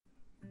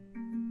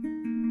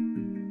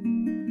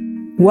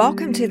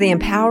Welcome to the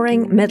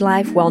Empowering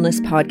Midlife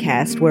Wellness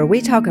Podcast, where we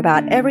talk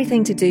about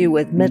everything to do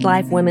with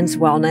midlife women's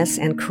wellness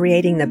and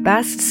creating the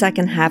best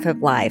second half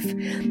of life.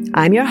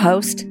 I'm your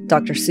host,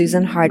 Dr.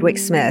 Susan Hardwick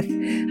Smith.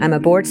 I'm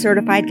a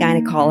board-certified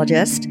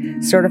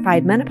gynecologist,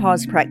 certified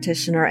menopause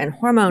practitioner, and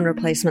hormone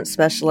replacement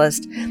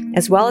specialist,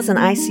 as well as an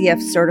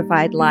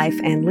ICF-certified life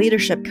and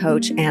leadership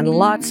coach, and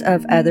lots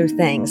of other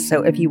things.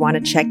 So if you want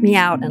to check me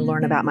out and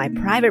learn about my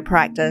private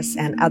practice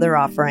and other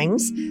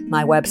offerings,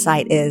 my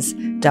website is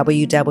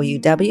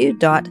www.drsusan.com.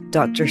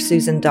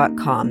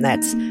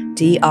 That's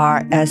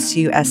drsusan.com.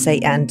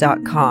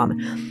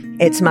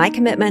 It's my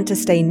commitment to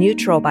stay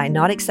neutral by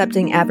not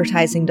accepting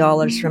advertising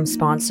dollars from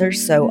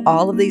sponsors, so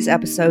all of these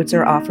episodes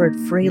are offered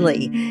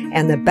freely.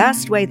 And the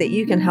best way that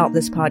you can help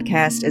this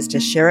podcast is to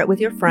share it with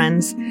your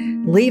friends,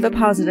 leave a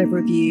positive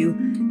review,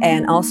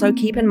 and also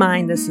keep in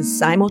mind this is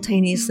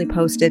simultaneously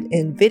posted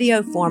in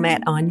video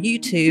format on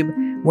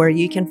YouTube, where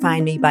you can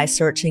find me by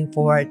searching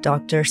for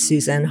Dr.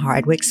 Susan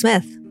Hardwick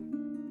Smith.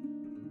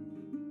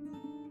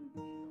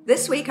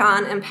 This week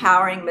on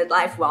Empowering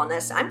Midlife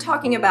Wellness, I'm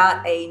talking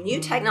about a new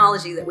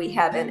technology that we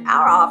have in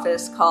our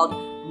office called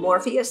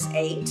Morpheus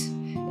 8.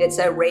 It's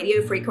a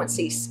radio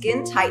frequency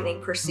skin tightening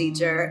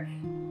procedure,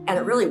 and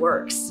it really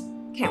works.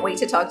 Can't wait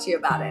to talk to you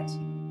about it.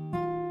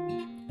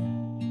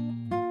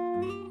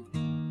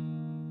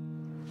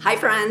 Hi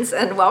friends,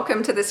 and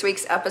welcome to this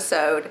week's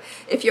episode.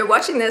 If you're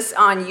watching this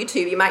on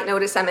YouTube, you might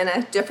notice I'm in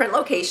a different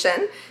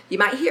location. You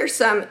might hear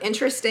some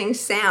interesting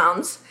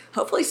sounds,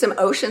 hopefully some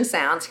ocean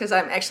sounds, because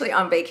I'm actually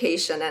on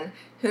vacation, and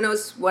who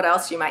knows what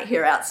else you might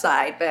hear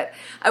outside. But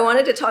I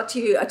wanted to talk to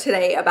you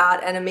today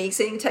about an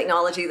amazing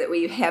technology that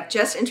we have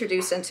just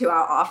introduced into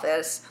our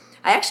office.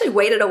 I actually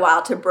waited a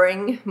while to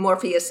bring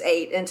Morpheus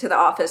 8 into the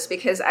office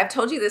because I've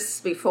told you this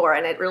before,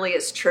 and it really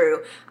is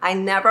true. I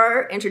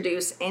never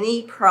introduce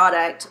any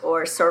product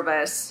or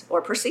service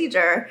or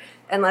procedure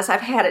unless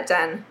I've had it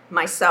done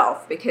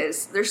myself,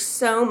 because there's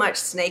so much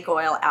snake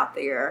oil out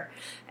there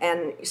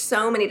and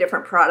so many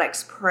different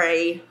products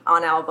prey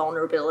on our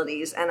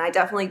vulnerabilities, and I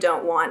definitely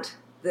don't want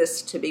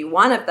this to be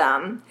one of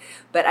them.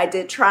 But I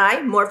did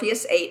try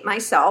Morpheus 8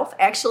 myself,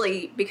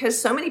 actually,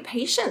 because so many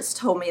patients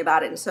told me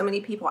about it and so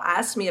many people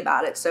asked me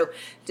about it. So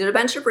did a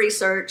bunch of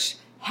research,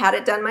 had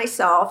it done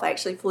myself. I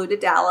actually flew to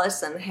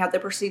Dallas and had the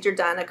procedure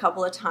done a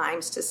couple of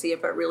times to see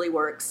if it really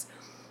works.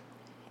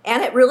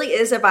 And it really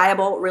is a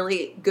viable,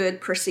 really good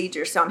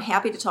procedure. So I'm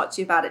happy to talk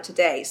to you about it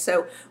today.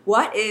 So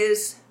what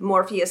is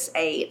Morpheus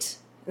 8?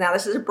 Now,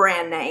 this is a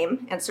brand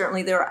name, and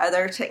certainly there are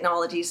other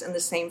technologies in the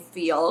same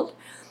field.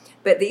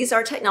 But these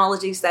are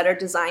technologies that are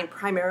designed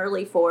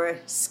primarily for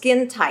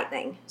skin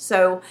tightening.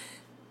 So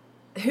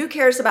who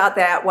cares about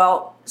that?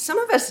 Well, some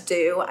of us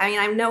do. I mean,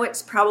 I know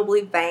it's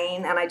probably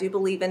vain, and I do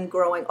believe in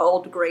growing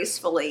old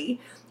gracefully.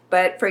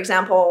 But for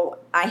example,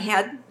 I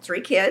had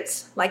 3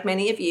 kids, like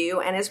many of you,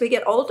 and as we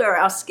get older,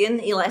 our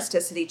skin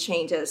elasticity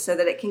changes so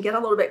that it can get a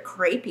little bit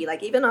crepey.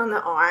 Like even on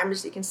the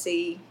arms, you can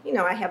see,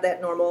 I have that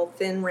normal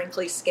thin,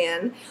 wrinkly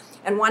skin.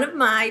 And one of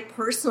my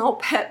personal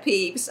pet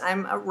peeves,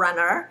 I'm a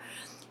runner,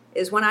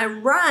 is when I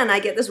run, I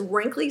get this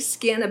wrinkly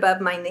skin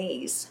above my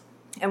knees.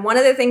 And one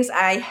of the things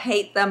I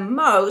hate the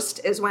most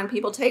is when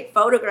people take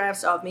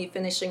photographs of me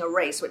finishing a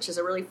race, which is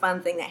a really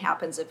fun thing that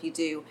happens if you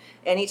do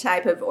any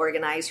type of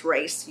organized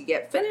race. You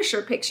get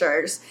finisher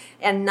pictures,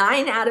 and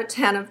 9 out of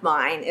 10 of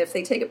mine, if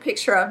they take a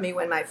picture of me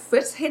when my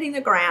foot's hitting the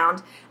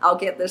ground, I'll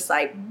get this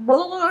like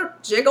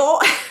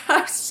jiggle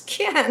of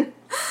skin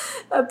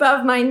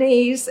above my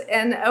knees.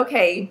 And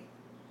okay,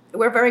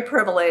 we're very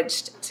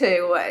privileged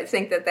to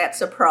think that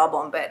that's a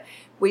problem, but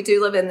we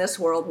do live in this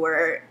world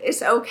where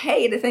it's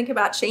okay to think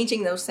about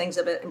changing those things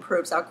if it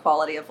improves our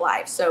quality of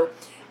life. So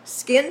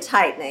skin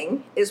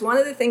tightening is one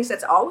of the things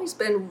that's always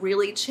been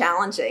really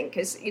challenging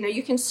because,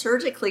 you can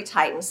surgically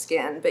tighten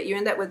skin, but you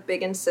end up with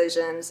big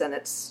incisions and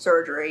it's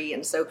surgery.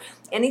 And so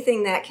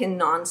anything that can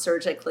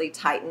non-surgically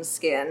tighten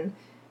skin,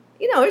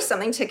 is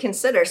something to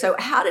consider. So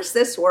how does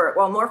this work?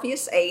 Well,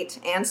 Morpheus 8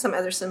 and some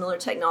other similar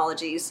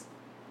technologies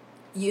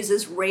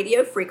uses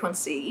radio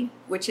frequency,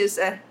 which is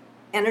a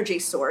energy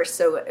source.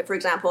 So, for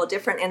example, a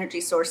different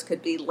energy source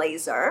could be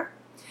laser,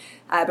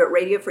 but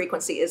radio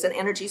frequency is an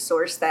energy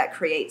source that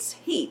creates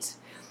heat.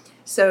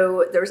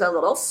 So there's a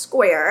little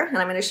square, and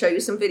I'm going to show you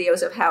some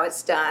videos of how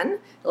it's done.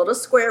 A little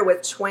square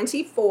with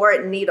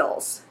 24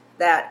 needles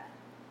that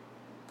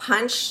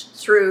punch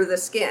through the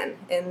skin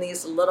in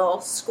these little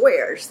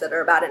squares that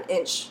are about 1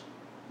 inch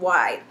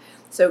wide.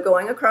 So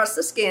going across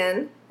the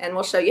skin, and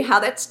we'll show you how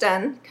that's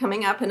done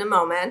coming up in a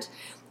moment,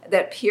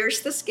 that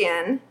pierce the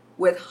skin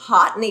with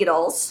hot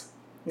needles.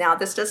 Now,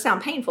 this does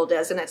sound painful,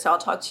 doesn't it? So I'll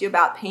talk to you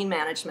about pain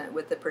management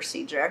with the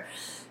procedure,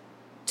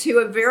 to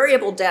a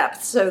variable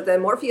depth. So the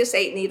Morpheus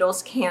 8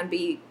 needles can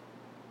be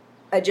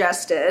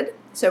adjusted.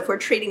 So if we're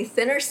treating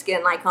thinner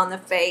skin, like on the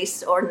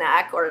face or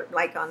neck, or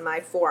like on my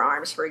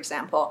forearms, for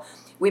example,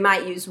 we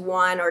might use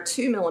 1 or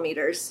 2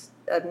 millimeters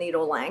of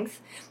needle length.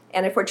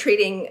 And if we're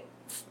treating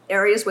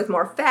areas with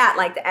more fat,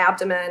 like the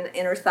abdomen,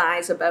 inner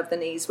thighs, above the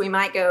knees, we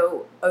might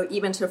go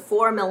even to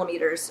 4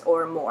 millimeters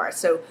or more.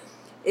 So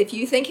If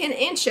you think in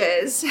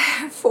inches,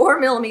 4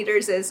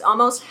 millimeters is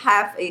almost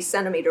half a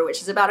centimeter,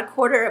 which is about a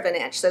quarter of an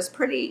inch. So it's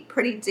pretty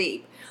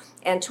deep,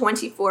 and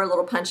 24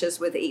 little punches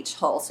with each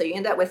hole. So you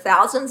end up with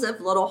thousands of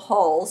little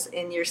holes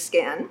in your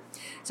skin.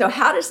 So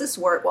how does this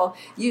work? Well,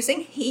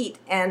 using heat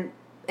and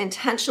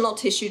intentional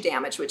tissue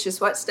damage, which is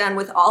what's done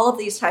with all of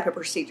these type of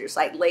procedures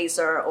like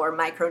laser or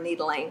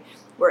microneedling.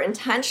 We're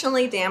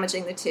intentionally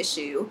damaging the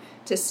tissue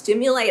to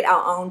stimulate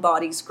our own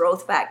body's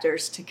growth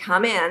factors to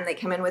come in. They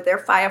come in with their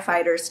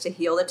firefighters to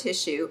heal the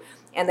tissue,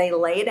 and they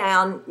lay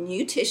down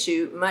new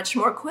tissue much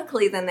more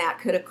quickly than that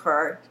could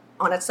occur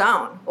on its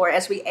own. Or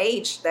as we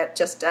age, that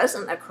just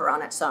doesn't occur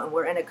on its own.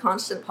 We're in a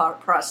constant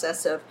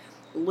process of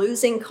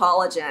losing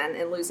collagen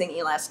and losing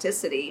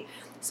elasticity.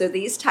 So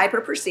these type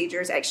of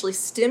procedures actually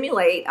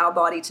stimulate our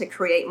body to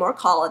create more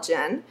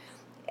collagen,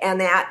 and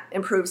that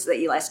improves the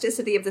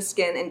elasticity of the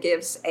skin and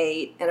gives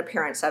an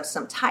appearance of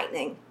some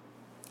tightening.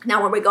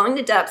 Now, when we're going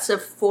to depths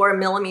of 4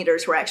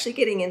 millimeters, we're actually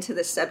getting into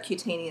the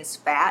subcutaneous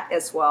fat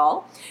as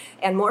well.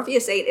 And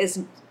Morpheus 8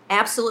 is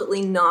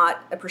absolutely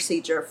not a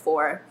procedure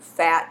for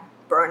fat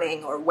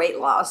burning or weight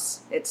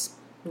loss. It's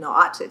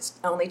not. It's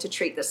only to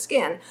treat the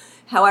skin.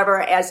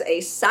 However, as a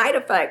side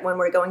effect, when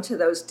we're going to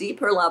those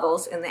deeper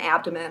levels in the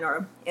abdomen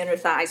or inner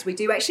thighs, we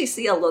do actually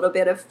see a little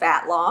bit of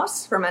fat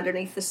loss from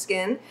underneath the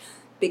skin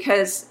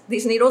because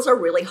these needles are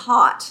really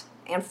hot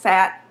and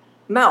fat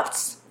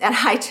melts at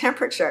high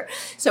temperature.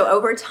 So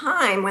over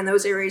time, when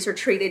those areas are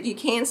treated, you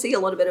can see a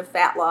little bit of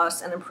fat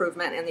loss and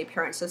improvement in the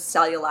appearance of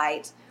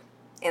cellulite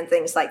and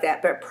things like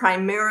that. But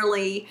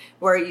primarily,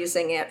 we're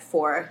using it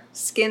for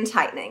skin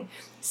tightening.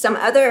 Some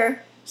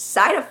other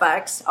side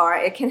effects are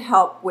it can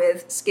help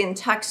with skin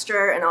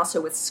texture and also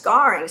with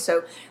scarring.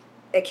 So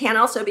it can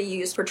also be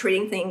used for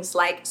treating things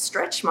like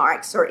stretch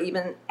marks or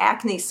even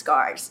acne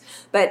scars.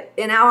 But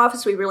in our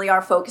office, we really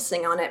are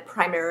focusing on it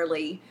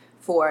primarily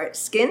for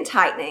skin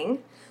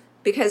tightening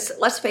because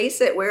let's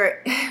face it,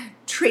 we're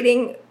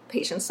treating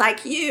patients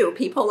like you,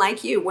 people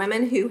like you,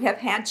 women who have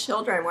had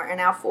children. We're in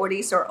our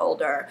 40s or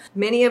older.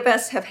 Many of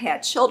us have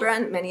had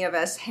children. Many of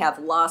us have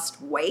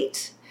lost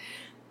weight.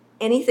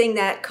 Anything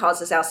that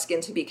causes our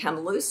skin to become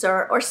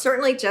looser, or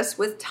certainly just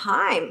with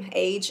time,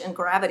 age, and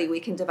gravity,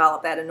 we can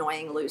develop that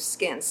annoying loose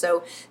skin.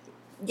 So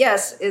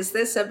yes, is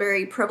this a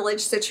very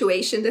privileged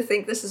situation to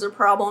think this is a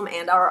problem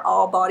and are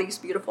all bodies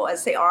beautiful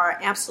as they are?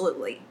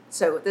 Absolutely.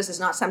 So this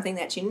is not something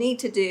that you need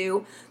to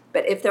do,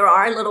 but if there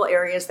are little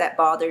areas that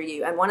bother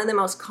you, and one of the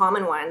most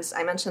common ones,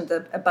 I mentioned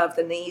the above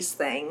the knees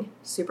thing,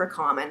 super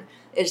common,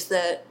 is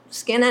the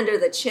skin under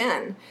the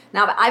chin.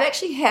 Now, I've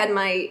actually had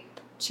my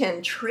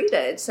chin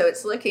treated, so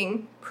it's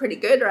looking pretty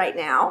good right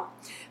now.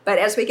 But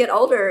as we get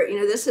older,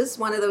 this is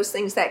one of those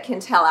things that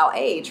can tell our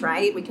age,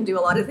 right? We can do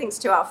a lot of things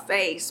to our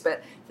face,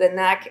 but the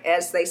neck,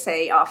 as they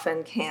say,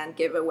 often can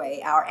give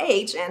away our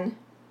age. And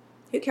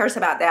who cares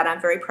about that? I'm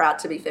very proud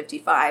to be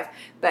 55,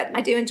 but I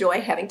do enjoy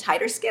having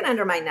tighter skin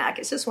under my neck.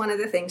 It's just one of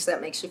the things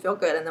that makes you feel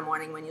good in the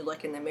morning when you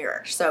look in the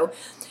mirror. So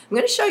I'm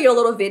going to show you a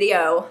little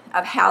video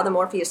of how the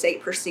Morpheus 8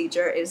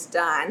 procedure is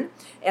done.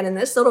 And in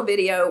this little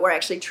video, we're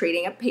actually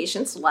treating a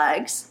patient's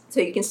legs. So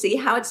you can see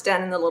how it's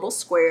done in the little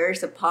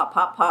squares of pop,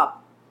 pop,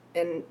 pop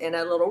in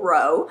a little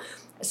row.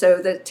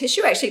 So the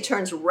tissue actually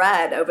turns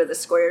red over the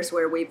squares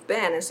where we've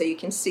been. And so you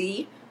can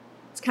see,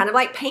 it's kind of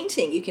like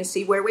painting. You can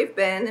see where we've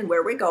been and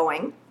where we're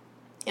going.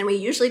 And we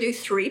usually do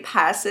 3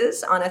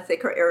 passes on a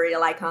thicker area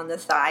like on the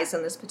thighs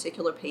in this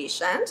particular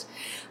patient.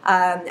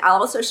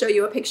 I'll also show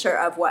you a picture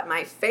of what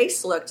my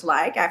face looked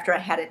like after I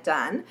had it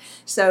done.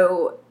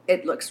 So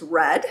it looks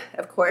red,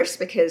 of course,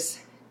 because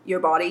your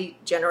body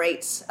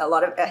generates a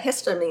lot of a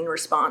histamine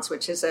response,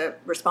 which is a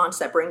response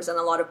that brings in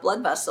a lot of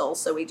blood vessels.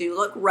 So we do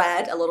look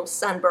red, a little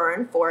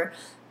sunburn for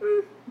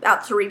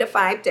about 3 to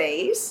 5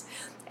 days.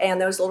 And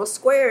those little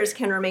squares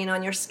can remain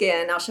on your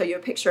skin. I'll show you a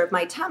picture of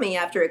my tummy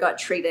after it got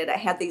treated. I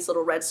had these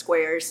little red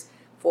squares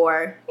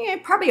for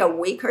probably a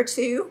week or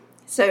 2.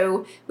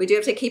 So we do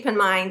have to keep in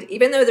mind,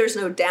 even though there's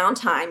no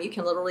downtime, you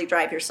can literally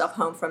drive yourself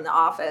home from the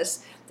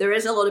office, there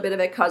is a little bit of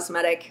a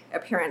cosmetic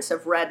appearance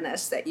of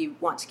redness that you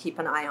want to keep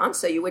an eye on.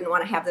 So you wouldn't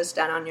want to have this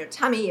done on your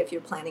tummy if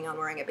you're planning on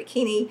wearing a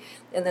bikini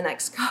in the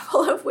next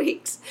couple of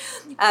weeks.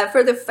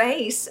 For the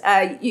face,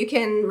 you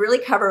can really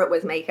cover it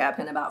with makeup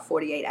in about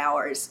 48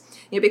 hours.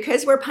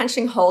 Because we're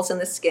punching holes in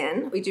the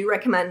skin, we do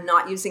recommend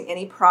not using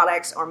any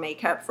products or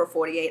makeup for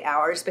 48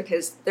 hours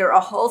because there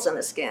are holes in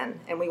the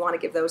skin and we want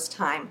to give those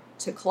time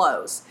to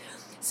close.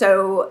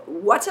 So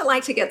what's it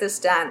like to get this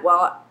done?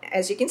 Well,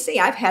 as you can see,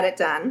 I've had it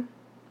done.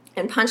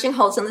 And punching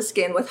holes in the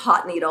skin with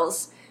hot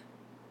needles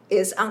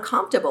is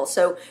uncomfortable.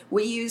 So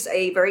we use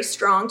a very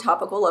strong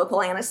topical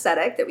local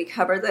anesthetic that we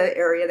cover the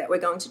area that we're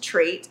going to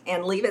treat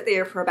and leave it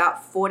there for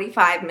about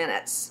 45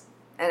 minutes.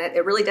 And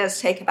it really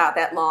does take about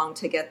that long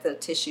to get the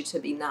tissue to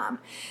be numb.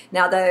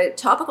 Now, the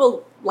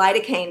topical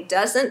lidocaine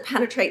doesn't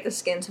penetrate the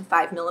skin to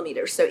 5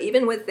 millimeters. So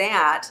even with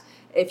that,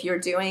 if you're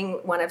doing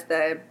one of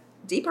the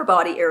deeper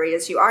body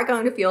areas, you are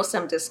going to feel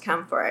some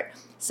discomfort.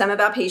 Some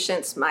of our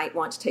patients might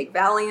want to take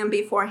Valium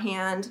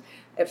beforehand.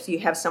 if you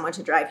have someone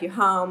to drive you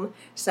home.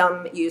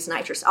 Some use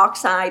nitrous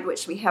oxide,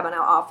 which we have in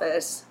our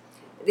office.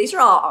 These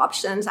are all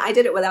options. I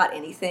did it without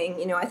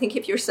anything. I think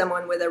if you're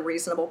someone with a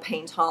reasonable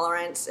pain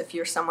tolerance, if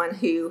you're someone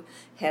who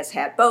has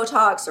had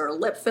Botox or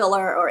lip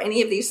filler or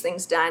any of these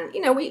things done,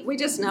 we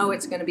just know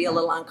it's going to be a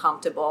little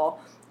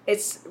uncomfortable.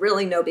 It's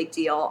really no big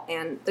deal.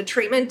 And the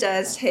treatment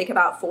does take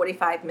about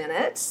 45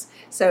 minutes.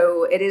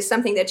 So it is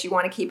something that you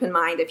want to keep in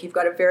mind. If you've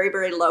got a very,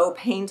 very low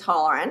pain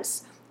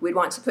tolerance, we'd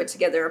want to put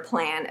together a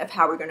plan of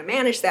how we're going to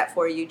manage that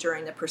for you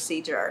during the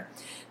procedure.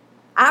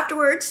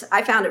 Afterwards,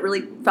 I found it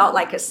really felt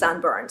like a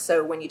sunburn.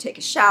 So when you take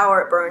a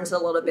shower, it burns a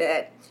little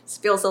bit. It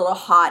feels a little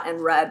hot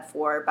and red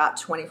for about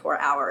 24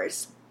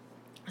 hours.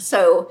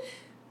 So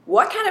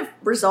what kind of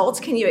results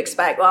can you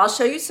expect? Well, I'll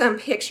show you some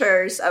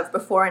pictures of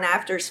before and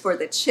afters for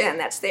the chin.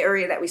 That's the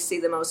area that we see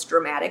the most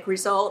dramatic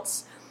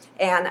results.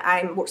 And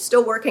I'm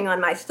still working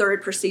on my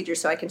third procedure,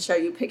 so I can show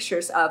you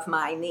pictures of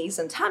my knees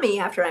and tummy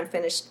after I'm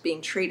finished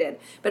being treated.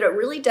 But it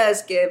really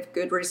does give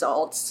good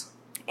results.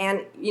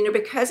 And,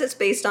 because it's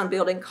based on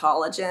building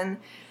collagen,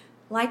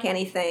 like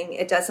anything,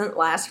 it doesn't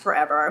last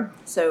forever.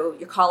 So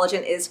your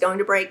collagen is going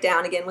to break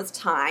down again with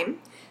time.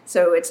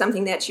 So it's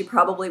something that you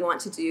probably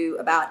want to do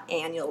about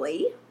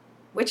annually,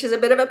 which is a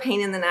bit of a pain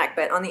in the neck.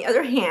 But on the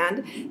other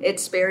hand, it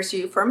spares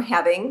you from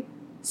having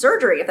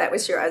surgery if that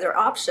was your other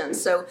option.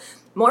 So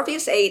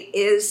Morpheus 8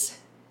 is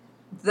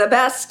the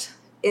best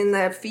in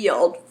the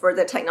field for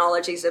the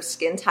technologies of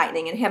skin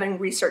tightening, and having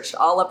researched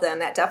all of them,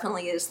 that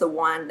definitely is the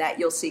one that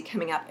you'll see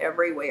coming up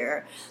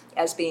everywhere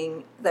as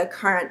being the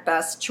current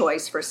best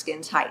choice for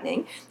skin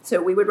tightening.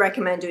 So we would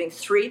recommend doing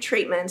 3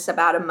 treatments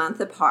about a month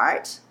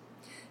apart.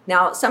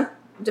 Now,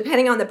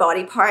 depending on the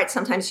body part,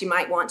 sometimes you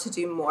might want to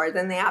do more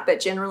than that, but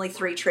generally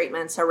 3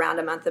 treatments around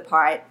a month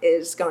apart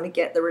is going to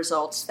get the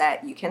results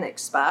that you can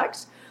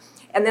expect.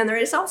 And then there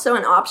is also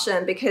an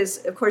option,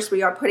 because of course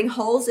we are putting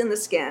holes in the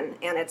skin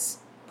and it's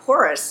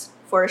porous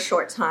for a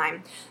short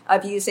time,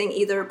 of using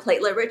either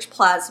platelet-rich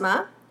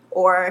plasma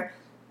or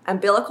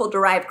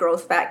umbilical-derived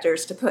growth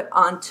factors to put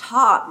on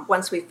top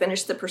once we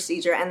finish the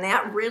procedure, and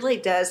that really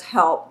does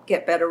help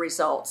get better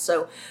results.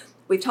 So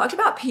we've talked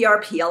about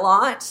PRP a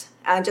lot.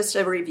 Just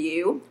a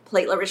review,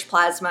 platelet-rich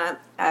plasma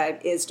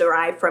is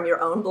derived from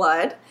your own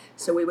blood.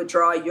 So we would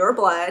draw your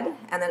blood,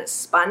 and then it's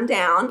spun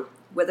down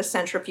with a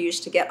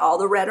centrifuge to get all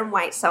the red and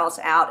white cells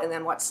out, and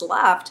then what's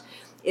left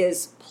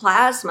is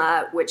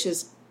plasma, which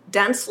is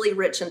densely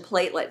rich in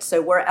platelets.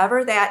 So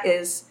wherever that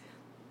is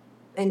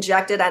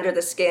injected under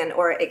the skin,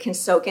 or it can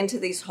soak into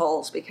these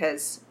holes,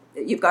 because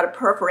you've got to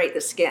perforate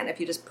the skin.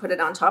 If you just put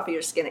it on top of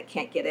your skin, it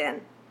can't get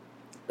in.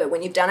 But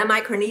when you've done a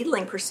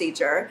microneedling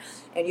procedure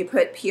and you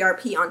put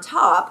PRP on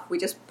top, we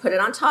just put it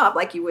on top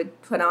like you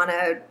would put on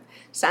a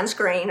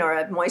sunscreen or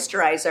a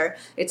moisturizer.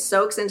 It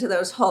soaks into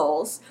those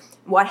holes.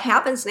 What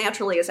happens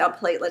naturally is our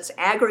platelets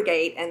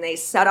aggregate and they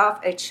set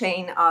off a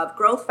chain of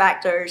growth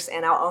factors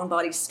and our own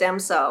body stem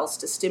cells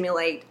to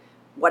stimulate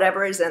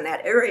whatever is in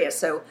that area.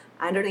 So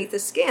underneath the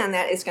skin,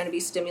 that is going to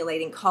be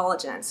stimulating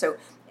collagen. So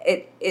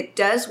it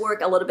does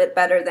work a little bit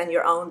better than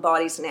your own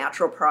body's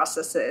natural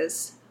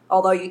processes.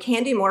 Although you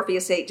can do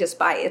Morpheus 8 just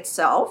by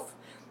itself,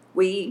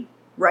 we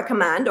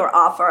recommend or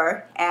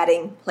offer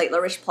adding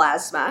platelet-rich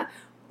plasma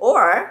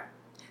or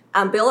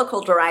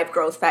umbilical-derived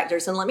growth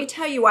factors. And let me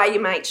tell you why you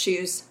might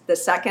choose the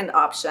second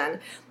option.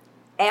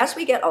 As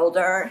we get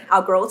older,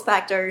 our growth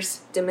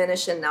factors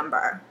diminish in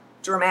number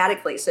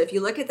dramatically. So if you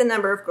look at the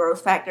number of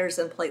growth factors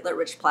in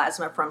platelet-rich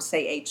plasma from,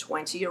 say, a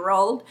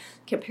 20-year-old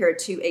compared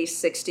to a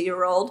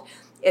 60-year-old,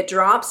 it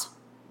drops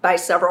by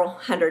several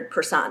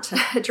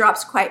 100%. It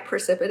drops quite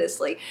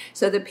precipitously.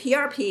 So the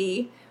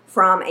PRP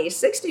from a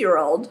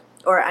 60-year-old,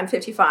 or I'm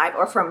 55,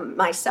 or from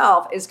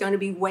myself is going to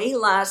be way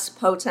less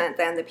potent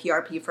than the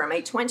PRP from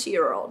a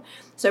 20-year-old.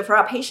 So for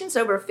our patients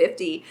over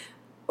 50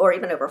 or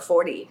even over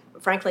 40,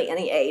 frankly,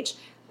 any age,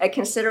 a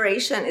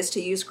consideration is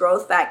to use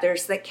growth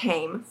factors that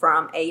came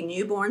from a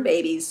newborn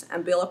baby's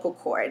umbilical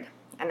cord.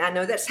 And I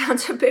know that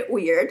sounds a bit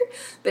weird,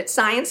 but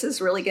science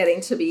is really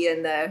getting to be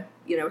in the,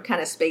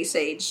 kind of space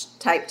age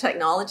type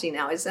technology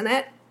now, isn't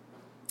it?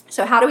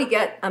 So how do we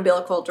get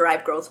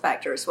umbilical-derived growth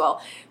factors?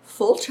 Well,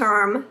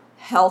 full-term,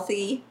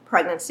 healthy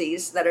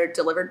pregnancies that are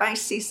delivered by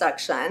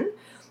C-section.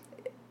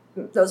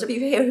 Those of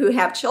you who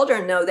have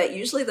children know that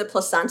usually the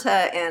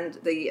placenta and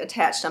the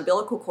attached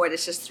umbilical cord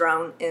is just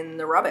thrown in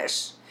the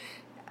rubbish,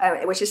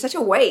 which is such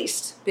a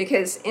waste,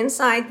 because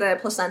inside the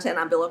placenta and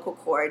umbilical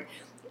cord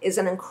is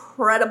an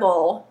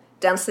incredible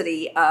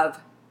density of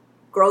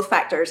growth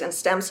factors and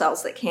stem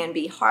cells that can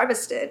be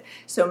harvested.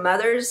 So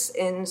mothers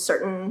in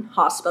certain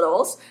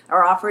hospitals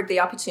are offered the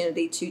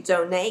opportunity to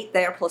donate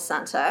their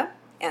placenta,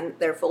 and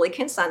they're fully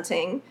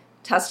consenting,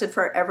 tested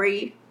for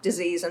every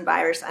disease and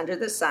virus under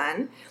the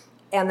sun.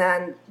 And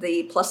then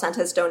the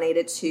placenta is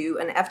donated to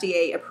an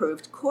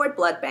FDA-approved cord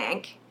blood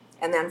bank.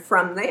 And then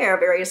from there,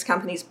 various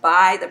companies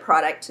buy the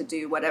product to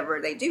do whatever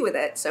they do with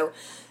it. So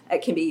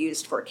it can be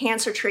used for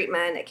cancer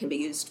treatment. It can be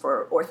used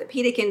for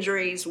orthopedic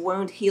injuries,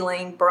 wound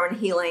healing, burn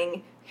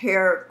healing,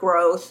 hair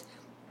growth,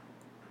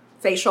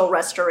 facial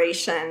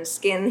restoration,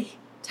 skin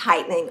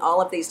tightening,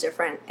 all of these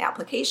different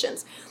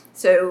applications.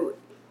 So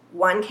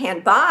one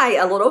can buy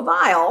a little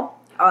vial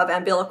of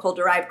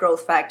umbilical-derived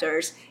growth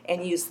factors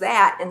and use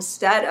that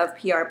instead of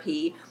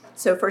PRP.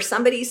 So for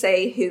somebody,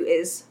 say, who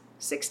is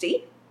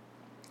 60,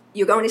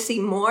 you're going to see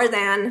more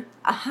than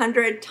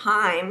 100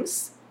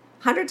 times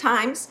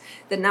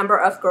the number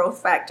of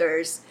growth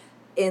factors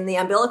in the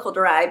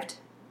umbilical-derived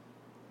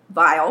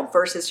vial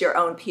versus your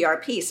own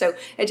PRP. So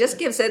it just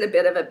gives it a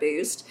bit of a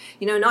boost.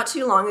 Not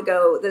too long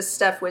ago, this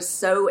stuff was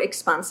so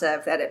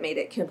expensive that it made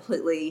it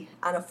completely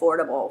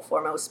unaffordable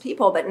for most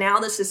people. But now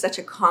this is such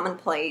a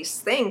commonplace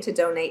thing to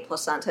donate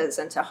placentas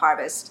and to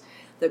harvest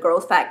the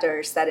growth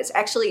factors that it's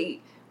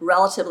actually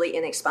relatively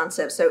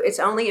inexpensive. So it's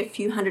only a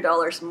few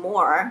 $100s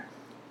more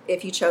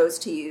if you chose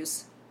to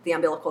use the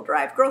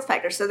umbilical-derived growth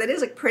factor. So that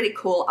is a pretty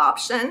cool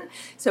option.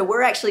 So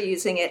we're actually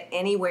using it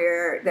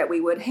anywhere that we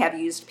would have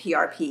used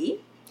PRP.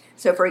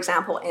 So for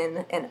example,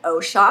 in an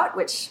O-shot,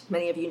 which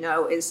many of you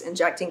know is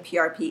injecting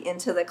PRP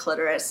into the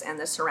clitoris and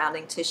the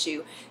surrounding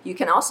tissue, you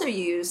can also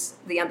use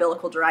the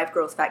umbilical-derived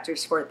growth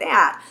factors for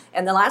that.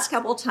 And the last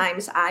couple of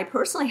times I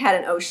personally had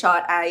an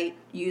O-shot, I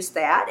used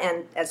that.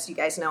 And as you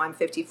guys know, I'm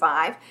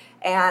 55,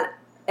 and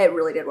it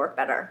really did work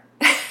better.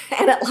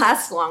 And it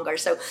lasts longer.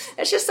 So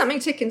it's just something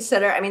to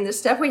consider. I mean, the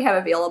stuff we have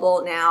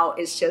available now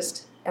is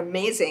just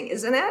amazing,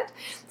 isn't it?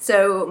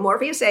 So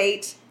Morpheus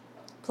 8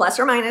 plus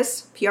or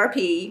minus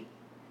PRP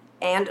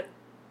and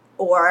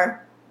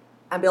or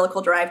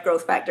umbilical-derived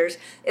growth factors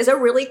is a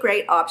really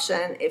great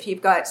option if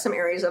you've got some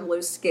areas of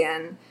loose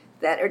skin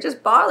that are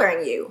just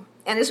bothering you.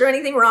 And is there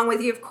anything wrong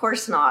with you? Of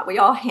course not. We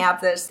all have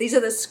this. These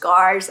are the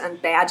scars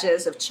and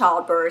badges of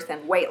childbirth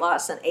and weight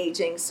loss and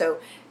aging. So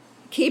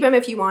keep them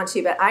if you want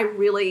to, but I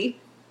really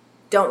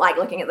don't like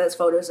looking at those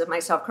photos of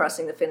myself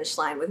crossing the finish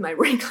line with my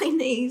wrinkly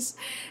knees.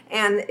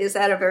 And is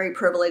that a very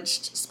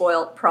privileged,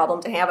 spoiled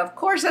problem to have? Of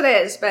course it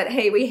is, but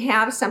hey, we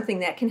have something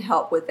that can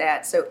help with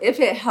that. So if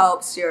it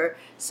helps your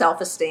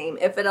self-esteem,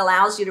 if it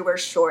allows you to wear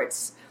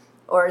shorts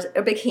or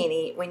a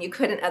bikini when you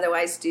couldn't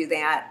otherwise do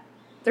that,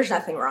 there's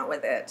nothing wrong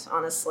with it.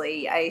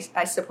 Honestly,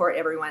 I support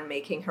everyone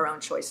making her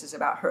own choices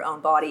about her own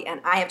body, and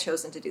I have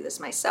chosen to do this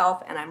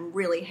myself, and I'm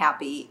really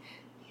happy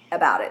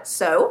about it.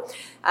 So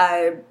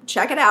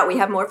check it out. We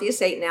have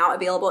Morpheus 8 now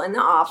available in the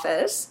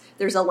office.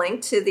 There's a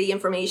link to the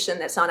information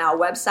that's on our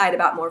website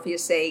about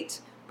Morpheus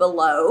 8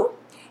 below.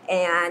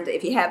 And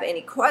if you have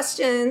any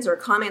questions or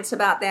comments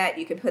about that,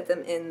 you can put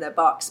them in the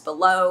box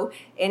below.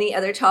 Any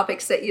other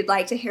topics that you'd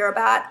like to hear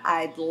about,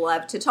 I'd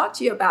love to talk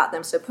to you about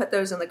them. So put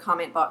those in the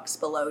comment box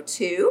below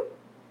too.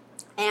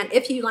 And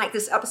if you like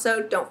this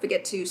episode, don't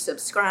forget to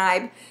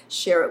subscribe,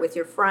 share it with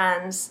your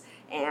friends,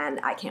 and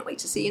I can't wait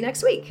to see you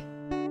next week.